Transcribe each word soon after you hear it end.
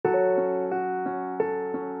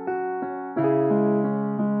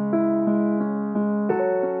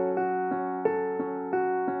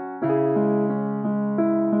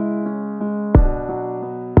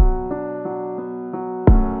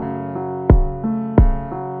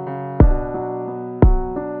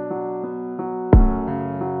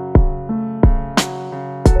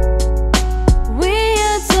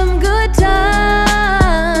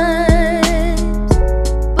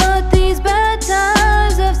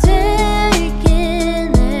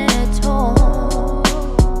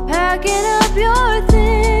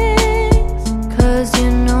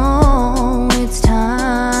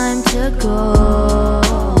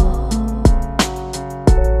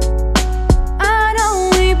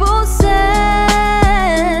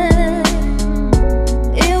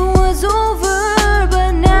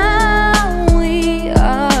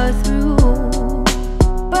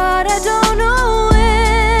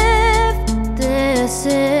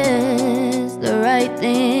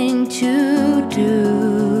thing to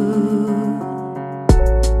do.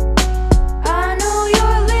 I know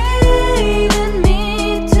you're leaving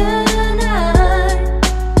me tonight.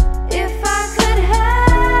 If I could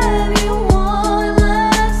have you one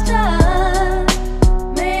last time,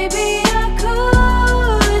 maybe I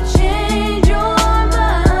could change your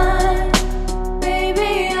mind.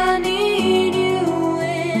 Baby, I need you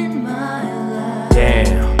in my life.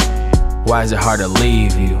 Damn, why is it hard to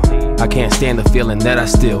leave you? I can't stand the feeling that I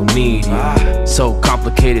still need you. So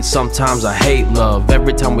complicated, sometimes I hate love.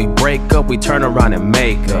 Every time we break up, we turn around and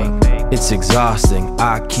make up. It's exhausting,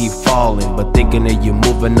 I keep falling, but thinking of you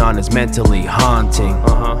moving on is mentally haunting.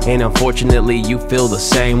 And unfortunately, you feel the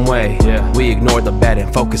same way. We ignore the bad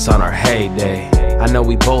and focus on our heyday. I know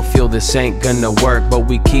we both feel this ain't gonna work, but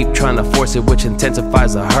we keep trying to force it, which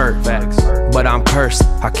intensifies the hurt. But I'm cursed,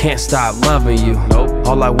 I can't stop loving you.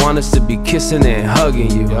 All I want is to be kissing and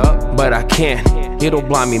hugging you, but I can't, it'll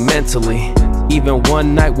blind me mentally. Even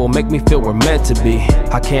one night will make me feel we're meant to be.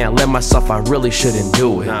 I can't let myself, I really shouldn't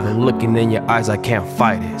do it. But looking in your eyes, I can't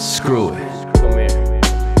fight it, screw it.